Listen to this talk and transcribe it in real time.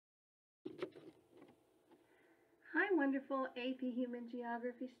Hi, wonderful AP Human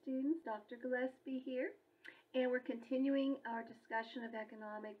Geography students. Dr. Gillespie here, and we're continuing our discussion of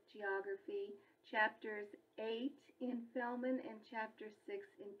economic geography, chapters 8 in Fellman and chapter 6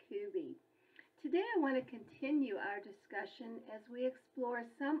 in Kuby. Today I want to continue our discussion as we explore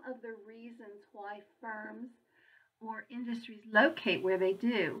some of the reasons why firms or industries locate where they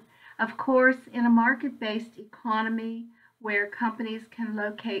do. Of course, in a market-based economy where companies can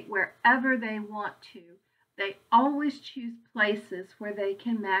locate wherever they want to, they always choose places where they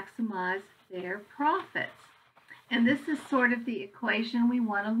can maximize their profits. And this is sort of the equation we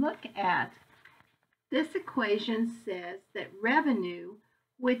want to look at. This equation says that revenue,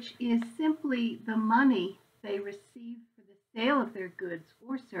 which is simply the money they receive for the sale of their goods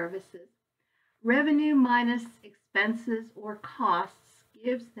or services, revenue minus expenses or costs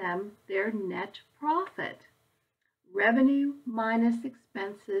gives them their net profit. Revenue minus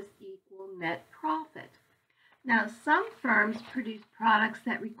expenses equal net profit. Now, some firms produce products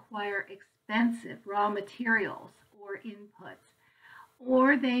that require expensive raw materials or inputs,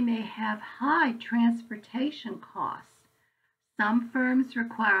 or they may have high transportation costs. Some firms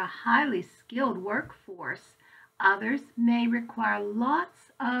require a highly skilled workforce. Others may require lots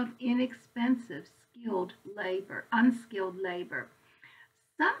of inexpensive unskilled labor.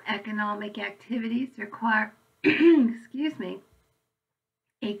 Some economic activities require, excuse me,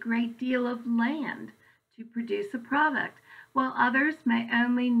 a great deal of land to produce a product, while others may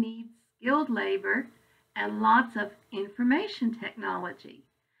only need skilled labor and lots of information technology.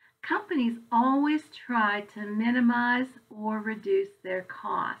 Companies always try to minimize or reduce their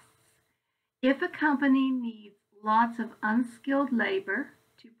costs. If a company needs lots of unskilled labor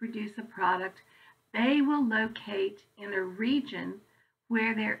to produce a product, they will locate in a region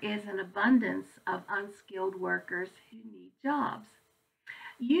where there is an abundance of unskilled workers who need jobs.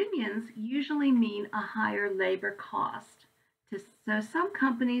 Unions usually mean a higher labor cost. So some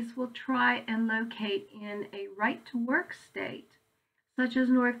companies will try and locate in a right-to-work state, such as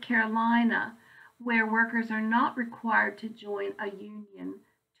North Carolina, where workers are not required to join a union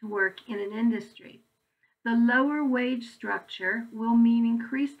to work in an industry. The lower wage structure will mean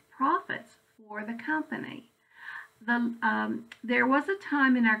increased profits for the company. There was a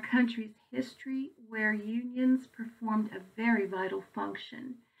time in our country's history where unions performed a very vital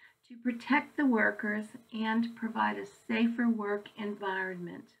function to protect the workers and provide a safer work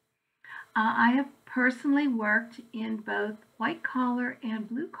environment. I have personally worked in both white-collar and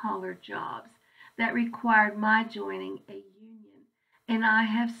blue-collar jobs that required my joining a union, and I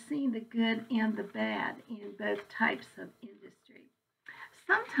have seen the good and the bad in both types of industry.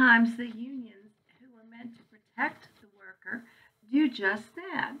 Sometimes the unions who are meant to protect the worker do just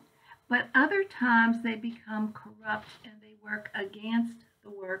that, but other times they become corrupt and they work against the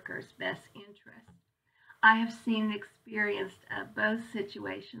worker's best interests. I have seen and experienced both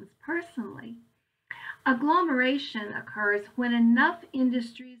situations personally. Agglomeration occurs when enough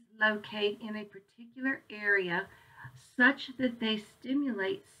industries locate in a particular area such that they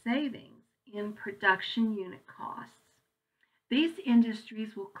stimulate savings in production unit costs. These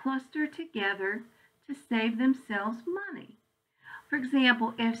industries will cluster together to save themselves money. For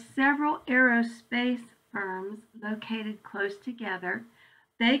example, if several aerospace firms located close together,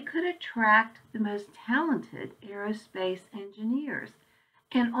 they could attract the most talented aerospace engineers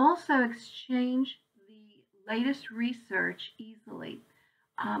and also exchange the latest research easily,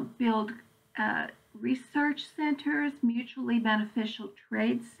 build research centers, mutually beneficial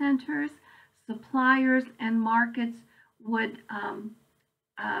trade centers, suppliers, and markets would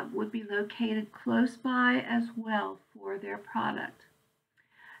be located close by as well for their product.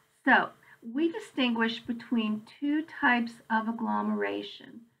 So we distinguish between two types of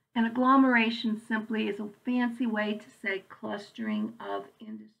agglomeration. An agglomeration simply is a fancy way to say clustering of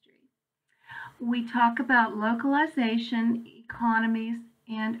industry. We talk about localization economies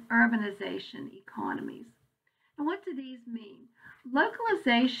and urbanization economies. And what do these mean?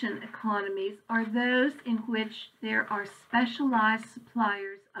 Localization economies are those in which there are specialized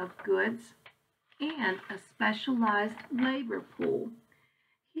suppliers of goods and a specialized labor pool.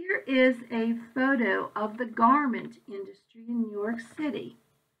 Here is a photo of the garment industry in New York City.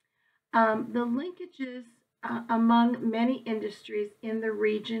 The linkages among many industries in the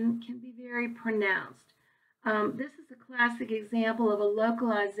region can be very pronounced. This is a classic example of a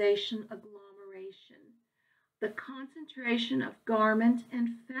localization agglomeration. The concentration of garment and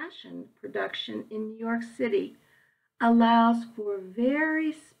fashion production in New York City allows for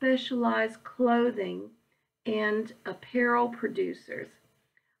very specialized clothing and apparel producers,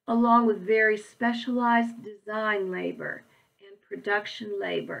 along with very specialized design labor and production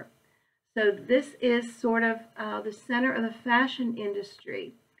labor. So this is sort of the center of the fashion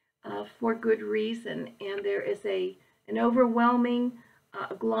industry for good reason, and there is an overwhelming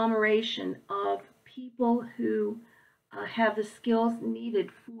agglomeration of people who have the skills needed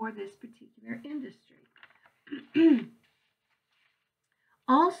for this particular industry.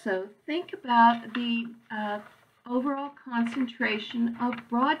 Also, think about the overall concentration of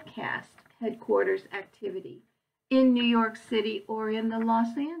broadcast headquarters activity in New York City or in the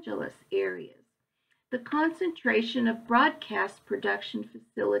Los Angeles areas. The concentration of broadcast production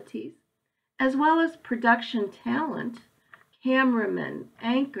facilities, as well as production talent, cameramen,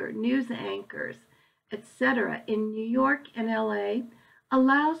 news anchors, etc., in New York and LA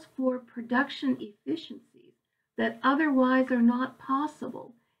allows for production efficiencies that otherwise are not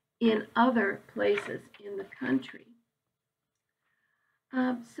possible in other places in the country.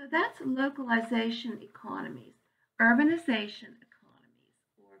 So that's localization economies. Urbanization economies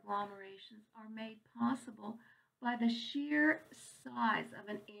or agglomerations are made possible by the sheer size of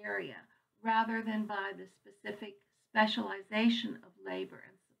an area rather than by the specific specialization of labor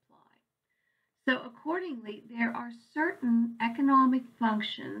and supply. So accordingly, there are certain economic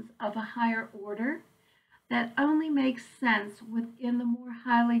functions of a higher order that only make sense within the more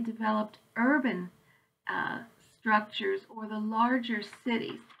highly developed urban structures or the larger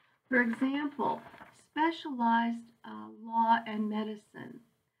cities. For example, specialized law and medicine,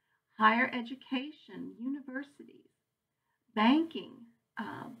 higher education, universities, banking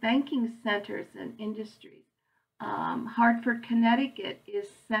centers and industries. Hartford, Connecticut is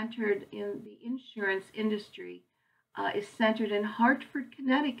centered in the insurance industry, is centered in Hartford,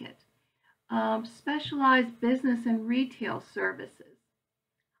 Connecticut. Specialized business and retail services,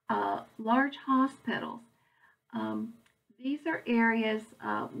 large hospitals. These are areas,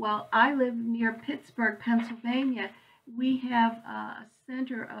 well, I live near Pittsburgh, Pennsylvania. We have a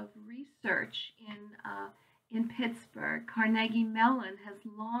center of research in Pittsburgh. Carnegie Mellon has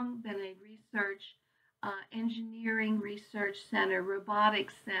long been a research, engineering research center,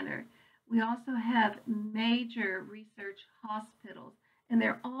 robotics center. We also have major research hospitals, and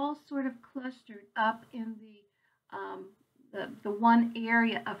they're all sort of clustered up in the one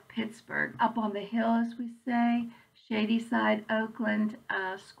area of Pittsburgh, up on the hill, as we say, Shadyside, Oakland,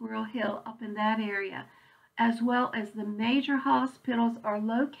 Squirrel Hill, up in that area, as well as the major hospitals are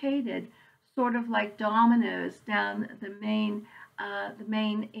located sort of like dominoes down the main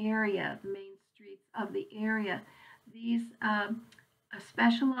area, the main streets of the area. These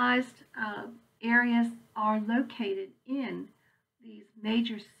specialized areas are located in these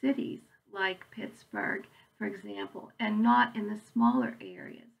major cities like Pittsburgh, for example, and not in the smaller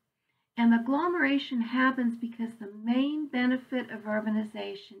areas. And the agglomeration happens because the main benefit of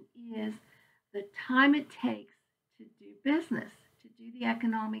urbanization is the time it takes to do business, to do the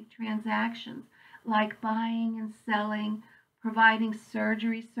economic transactions like buying and selling, providing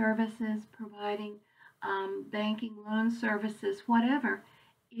surgery services, providing banking loan services, whatever,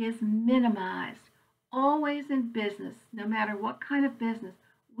 is minimized. Always in business, no matter what kind of business,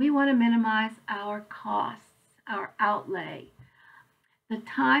 we want to minimize our costs, our outlay, the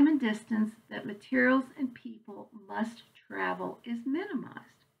time and distance that materials and people must travel is minimized.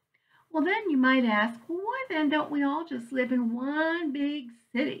 Well, then you might ask, well, why then don't we all just live in one big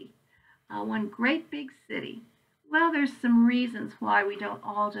city, one great big city? Well, there's some reasons why we don't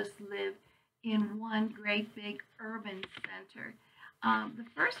all just live in one great big urban center. The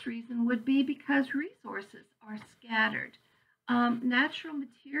first reason would be because resources are scattered. Natural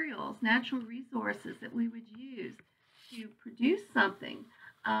materials, natural resources that we would use to produce something,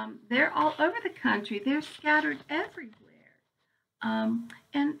 they're all over the country. They're scattered everywhere.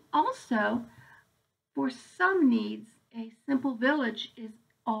 And also, for some needs, a simple village is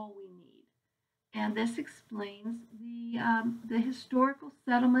all we need. And this explains the historical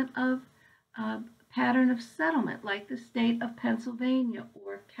settlement of pattern of settlement, like the state of Pennsylvania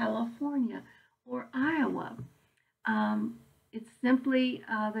or California or Iowa. It's simply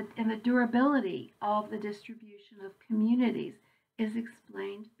and the durability of the distribution of communities is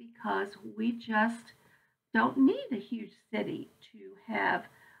explained because we just don't need a huge city to have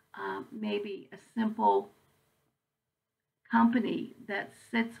maybe a simple company that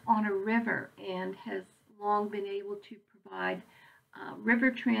sits on a river and has long been able to provide river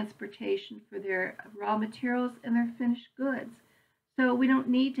transportation for their raw materials and their finished goods. So we don't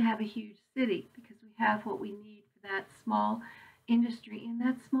need to have a huge city because we have what we need for that small industry in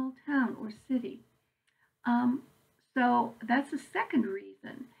that small town or city. So that's the second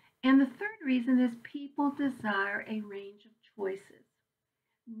reason. And the third reason is people desire a range of choices.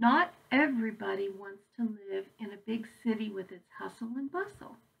 Not everybody wants to live in a big city with its hustle and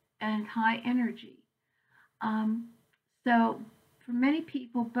bustle. and high energy. Um, so, for many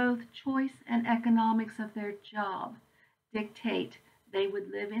people, both choice and economics of their job dictate they would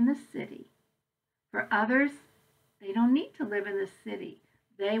live in the city. For others, they don't need to live in the city.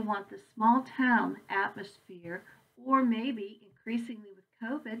 They want the small town atmosphere, or maybe increasingly with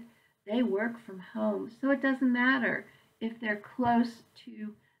COVID, they work from home. So it doesn't matter if they're close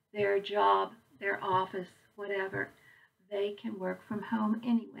to their job, their office, whatever, they can work from home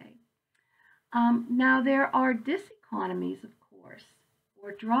anyway. Now, there are diseconomies, of course,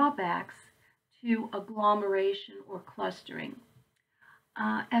 or drawbacks to agglomeration or clustering.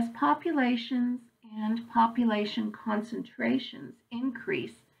 As populations and population concentrations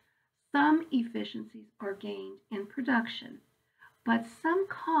increase, some efficiencies are gained in production, but some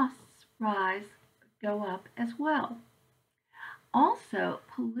costs go up as well. Also,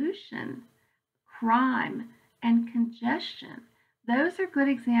 pollution, crime, and congestion. Those are good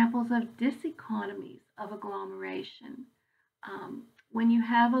examples of diseconomies of agglomeration. When you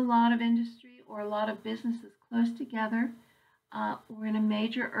have a lot of industry or a lot of businesses close together, or in a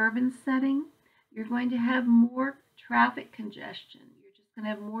major urban setting, you're going to have more traffic congestion. You're just going to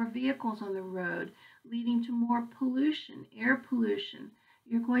have more vehicles on the road, leading to more pollution, air pollution.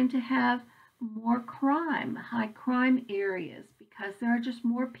 You're going to have more crime, high crime areas, because there are just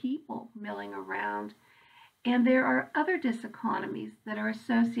more people milling around. And there are other diseconomies that are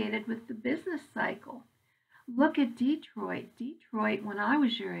associated with the business cycle. Look at Detroit. Detroit, when I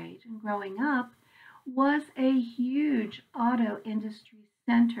was your age and growing up, was a huge auto industry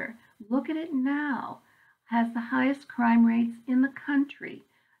center. Look at it now. Has the highest crime rates in the country.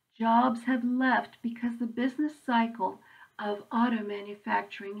 Jobs have left because the business cycle of auto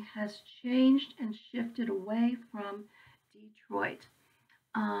manufacturing has changed and shifted away from Detroit.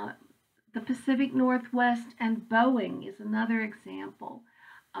 The Pacific Northwest and Boeing is another example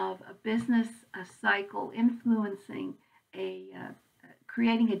of a business cycle influencing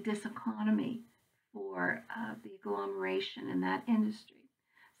creating a diseconomy for the agglomeration in that industry.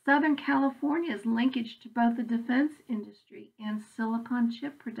 Southern California's linkage to both the defense industry and silicon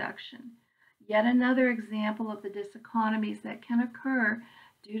chip production. Yet another example of the diseconomies that can occur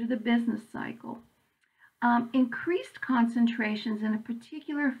due to the business cycle. Increased concentrations in a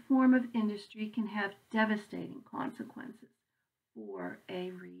particular form of industry can have devastating consequences for a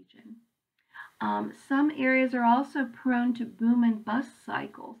region. Some areas are also prone to boom and bust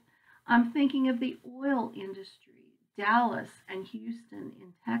cycles. I'm thinking of the oil industry, Dallas and Houston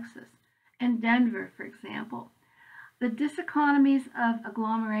in Texas, and Denver, for example. The diseconomies of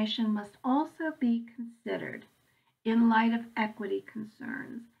agglomeration must also be considered in light of equity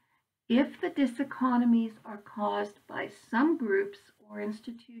concerns. If the diseconomies are caused by some groups or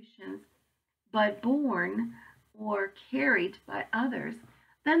institutions, but borne or carried by others,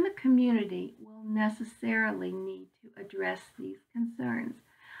 then the community will necessarily need to address these concerns.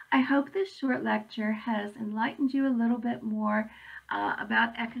 I hope this short lecture has enlightened you a little bit more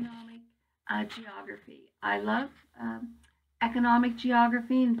about economic geography. I love economic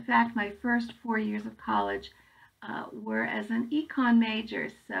geography. In fact, my first 4 years of college were as an econ major,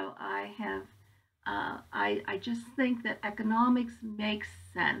 so I just think that economics makes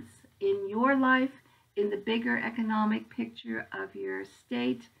sense in your life, in the bigger economic picture of your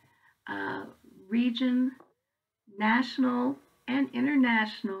state, region, national, and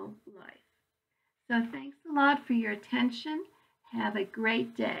international life. So thanks a lot for your attention. Have a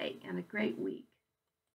great day and a great week.